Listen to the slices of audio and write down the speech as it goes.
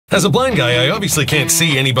As a blind guy, I obviously can't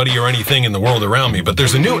see anybody or anything in the world around me, but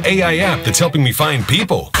there's a new AI app that's helping me find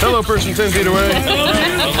people. Hello, person 10 feet away.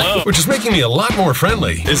 Hello. Which is making me a lot more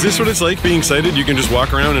friendly. Is this what it's like being sighted? You can just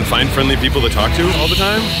walk around and find friendly people to talk to all the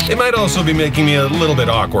time? It might also be making me a little bit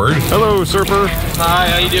awkward. Hello, surfer. Hi,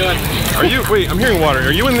 how you doing? Wait, I'm hearing water.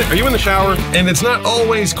 Are you in the shower? And it's not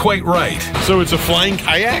always quite right. So it's a flying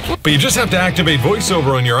kayak? But you just have to activate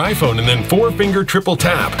voiceover on your iPhone and then 4-finger triple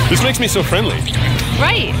tap. This makes me so friendly.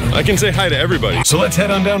 Right. I can say hi to everybody. So let's head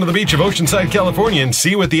on down to the beach of Oceanside, California and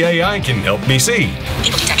see what the AI can help me see.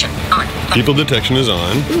 People detection on. People detection is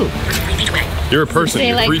on. Ooh. 3 feet away. You're a person. Say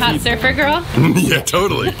You're like 3 hot feet. surfer girl? Yeah,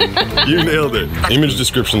 totally. You nailed it. Image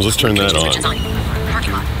descriptions, let's turn that on.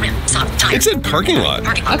 Parking lot, rim, stop, tire. It said parking lot.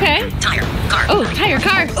 Parking lot. Okay. Tire, car. Oh, tire,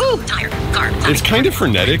 car. Ooh. Tire, car. It's kind of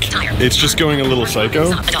frenetic. It's just going a little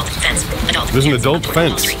psycho. Adult, fence, adult. There's an adult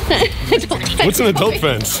fence. What's an adult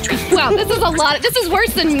fence? Wow, this is a lot. This is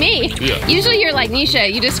worse than me. Yeah. Usually you're like, Nisha,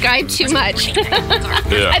 you describe too much.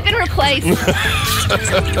 Yeah. I've been replaced.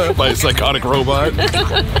 By a psychotic robot.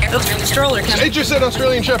 Stroller coming. It just said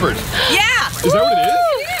Australian Shepherd. Yeah. Is that what it is?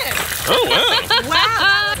 Oh, wow.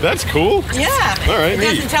 Wow. That's cool. Yeah. All right, It neat.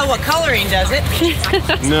 doesn't tell what coloring, does it?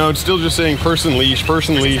 No, it's still just saying person leash,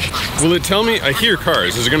 person leash. Will it tell me? I hear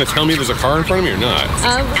cars. Is it going to tell me there's a car in front of me or not?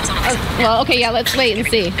 Well, okay, yeah, let's wait and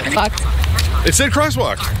see. Fuck. It said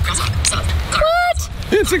crosswalk. What?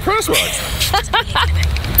 Yeah, it said crosswalk.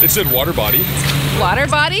 It said water body. Water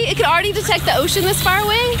body? It could already detect the ocean this far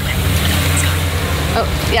away? Oh,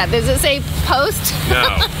 yeah, does it say post?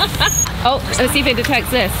 No. Oh, let's see if it detects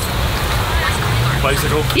this.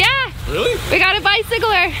 Bicycle. Yeah! Really? We got a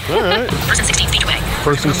bicycler. All right. Person 16 feet away.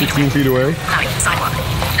 Person 16 feet away. Alley, sidewalk.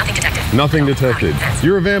 Nothing detected. Nothing detected. Fence.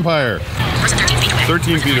 You're a vampire. Person 13 feet away.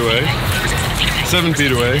 13 feet away. Person 7 feet 7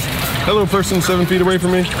 feet away. away. Hello, person 7 feet away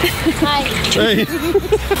from me. Hi. Hey.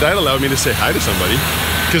 That allowed me to say hi to somebody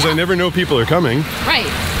because I never know people are coming. Right.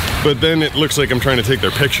 But then it looks like I'm trying to take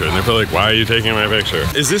their picture, and they're probably like, why are you taking my picture?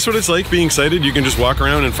 Is this what it's like being sighted? You can just walk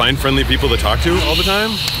around and find friendly people to talk to all the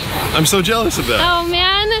time? I'm so jealous of that. Oh,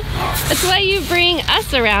 man. That's why you bring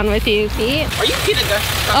us around with you, Pete. Are you Pete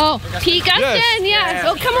Augustin? Oh, Pete Gustin, Yes. yeah.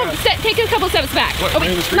 Oh, come on, take a couple steps back. What, Oh,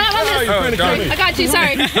 wait, not on this. you're trying to kill me. I got you,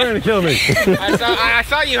 sorry. You're trying to kill me. I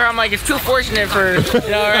saw you here. I'm like, it's too fortunate for,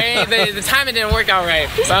 right? The timing didn't work out right.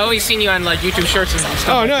 So I always seen you on like YouTube shorts and stuff.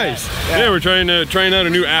 Oh, like nice. that. Yeah, we're trying out a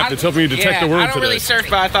new app that's helping you detect the word I don't today. really surf,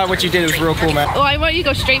 but I thought what you did was real cool, man. Oh, I want you to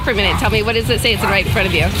go straight for a minute. Tell me, what does it say? It's right in front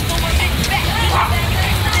of you.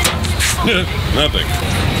 Nothing.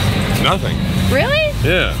 Nothing. Really?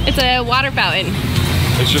 Yeah. It's a water fountain.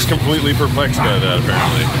 It's just completely perplexed by that,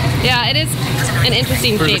 apparently. Yeah, it is an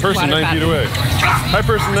interesting There's a shaped person water 9 feet fountain. away. Hi,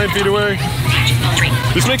 person 9 feet away.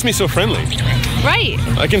 This makes me so friendly. Right.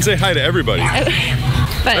 I can say hi to everybody.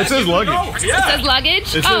 But It says luggage. it says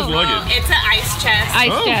luggage? It says luggage. It's an ice chest. Ice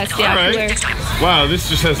Oh, chest, yeah. all right. Cooler. Wow, this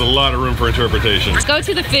just has a lot of room for interpretation. Go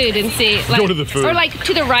to the food and see. Like, Go to the food. Or like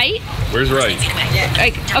to the right. Where's right?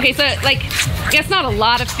 Like, okay, so like, I guess not a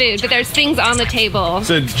lot of food, but there's things on the table. It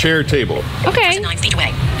said chair, table. Okay. 9 feet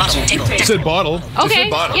away. Bottle, table. It said bottle. It Okay.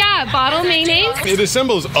 said bottle. Yeah, bottle mayonnaise. It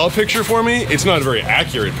assembles a picture for me. It's not a very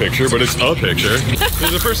accurate picture, but it's a picture.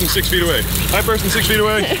 There's a person 6 feet away. Hi, person 6 feet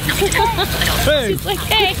away. Hey, Like,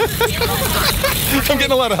 hey. I'm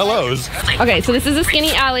getting a lot of hellos. Okay, so this is a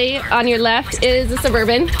skinny alley. On your left is a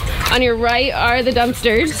Suburban. On your right are the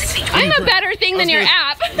dumpsters. I'm a better thing than your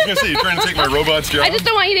app. I was gonna say, you're trying to take my robot's job. I just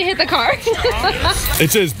don't want you to hit the car.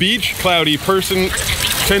 It says beach, cloudy, person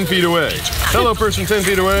 10 feet away. Hello, person 10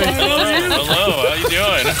 feet away. Hello, how you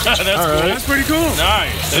doing? That's All right. That's pretty cool.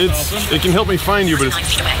 Nice. It can help me find you, but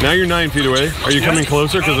now you're 9 feet away. Are you coming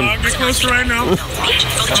closer? Because I'll I'm get closer right now.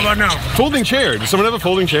 How about now? folding chair. Does someone have a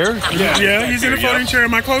folding chair? Yeah, he's in a folding chair.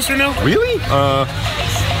 Am I closer now? Really?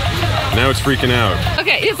 Now it's freaking out.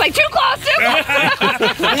 Okay, it's like too close, too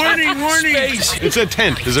close. Warning. It said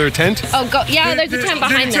tent. Is there a tent? Oh, go. Yeah, there's a tent Did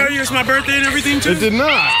behind it tell them. you it's my birthday and everything too? It did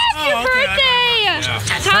not.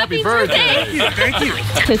 Happy birthday! Happy birthday! Thank you.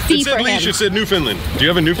 To see It said for leash. him. It said Newfoundland. Do you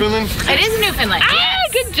have a Newfoundland? It is Newfoundland. Ah,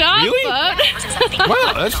 good job, Really? bud.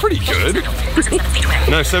 Wow, that's pretty good.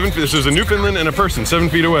 No, 7 feet. There's a Newfoundland and a person 7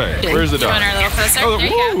 feet away. Where's the dog? Want her a little closer? Oh, There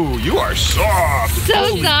you go. woo, you are soft. So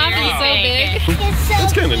soft and so big.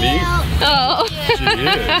 That's kind of neat. Oh. She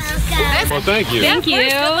is. Well, thank you. Thank you.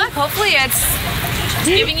 Good luck. Hopefully it's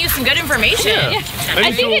giving you some good information. Yeah.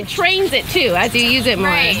 I think it trains it too as you use it more.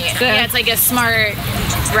 Right. So- Yeah, it's like a smart,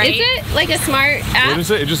 right? Is it like a smart app? What is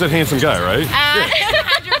it? It just said handsome guy, right?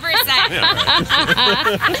 100%.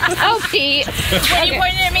 Oh, Pete. When you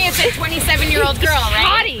pointed at me, it said 27-year-old girl, right?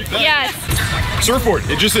 Potty. Yes. Surfboard.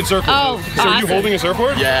 It just said surfboard. Oh, so are you awesome. holding a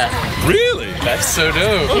surfboard? Yeah. Really? That's so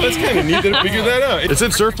dope. Oh, that's kind of neat that it figured that out. It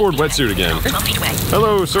said surfboard wetsuit again.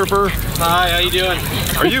 Hello, surfer. Hi, how you doing?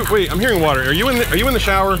 Are you? Wait, I'm hearing water. Are you in the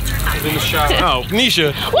shower? In the shower. Oh,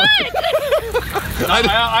 Nisha. What?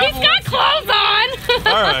 I He's got clothes on.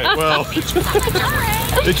 All right. Well,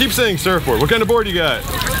 they keep saying surfboard. What kind of board you got?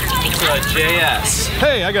 JS.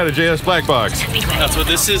 Hey, I got a JS black box. That's what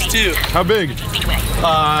this is too. How big?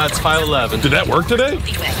 It's 5'11". Did that work today?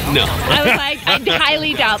 No. I was like, I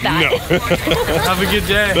highly doubt that. Have a good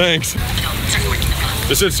day. Thanks.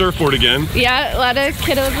 It said surfboard again. Yeah, a lot of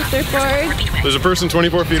kiddos with surfboard. There's a person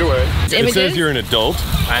 24 feet away. It Images? says you're an adult.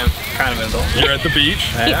 I'm kind of an adult. You're at the beach.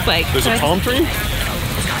 It's like, There's a palm tree.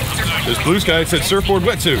 There's blue sky. It said surfboard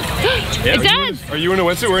wetsuit. It does. Are you in a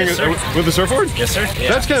wetsuit wearing with a surfboard? Yes, sir. Yeah.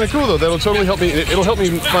 That's kind of cool though. That'll totally help me. It'll help me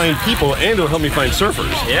find people and it'll help me find surfers.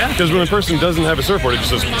 Yeah. Because when a person doesn't have a surfboard, it just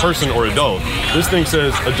says person or adult. This thing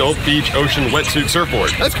says adult, beach, ocean, wetsuit, surfboard.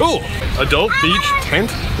 That's cool. Adult, beach,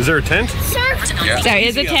 tent. Is there a tent? There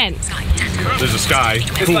is a tent. There's a sky.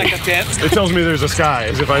 It's like a tent. It tells me there's a sky,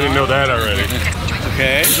 as if I didn't know that already.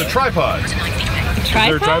 Okay. There's a tripod. Is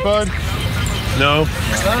there a Tripod? tripod? No.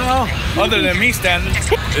 Other than me standing.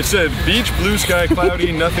 It said beach, blue sky,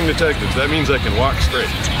 cloudy, nothing detected. That means I can walk straight.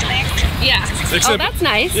 Yeah. Oh, Except- that's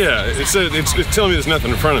nice. Yeah, it said it's telling me there's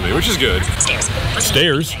nothing in front of me, which is good.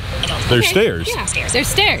 Stairs. There's stairs. Yeah, there's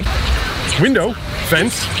stairs. Window.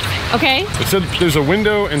 Fence. Okay. It said there's a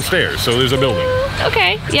window and stairs, so there's a building.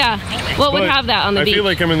 Okay. Yeah. What would But have that on the I beach? feel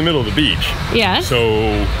like I'm in the middle of the beach. Yeah. So,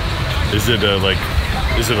 is it a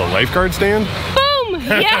lifeguard stand? Boom.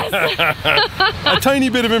 Yes. A tiny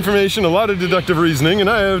bit of information, a lot of deductive reasoning, and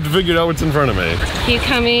I have figured out what's in front of me. Keep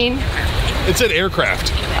coming. It said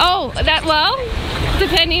aircraft. Oh, well,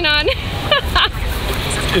 depending on.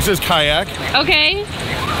 It says kayak. Okay.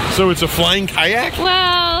 So it's a flying kayak?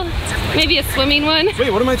 Well, maybe a swimming one. Wait,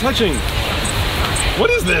 what am I touching? What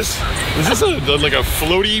is this? Is this like a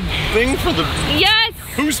floaty thing for the... Yes.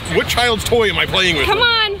 What child's toy am I playing with? Come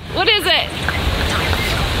on. What is it?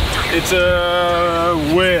 It's a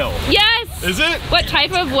whale. Yes. Is it? What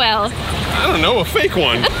type of whale? I don't know, a fake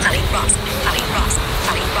one.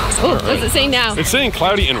 Oh, what's it say now? It's saying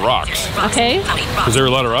cloudy and rocks. Okay. Is there a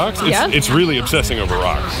lot of rocks? Yeah. It's really obsessing over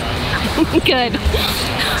rocks. Good.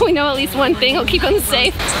 We know at least one thing will keep them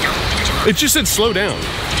safe. It just said slow down.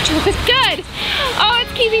 Good. Oh,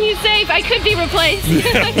 it's keeping you safe. I could be replaced.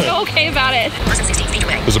 I feel okay about it. Person 16 feet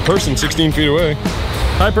away. There's a person 16 feet away.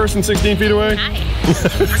 Hi, person 16 feet away. Hi. Does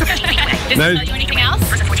it tell you anything else?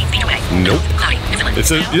 Person 14 feet away. Nope. Cloudy. Newfoundland. It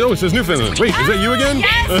says, it says Newfoundland. Wait, is that you again?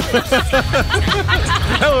 Yes.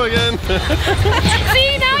 Hello again.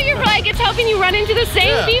 See, now you're like, it's helping you run into the same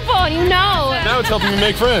Yeah. people, you know. Now it's helping me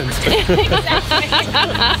make friends.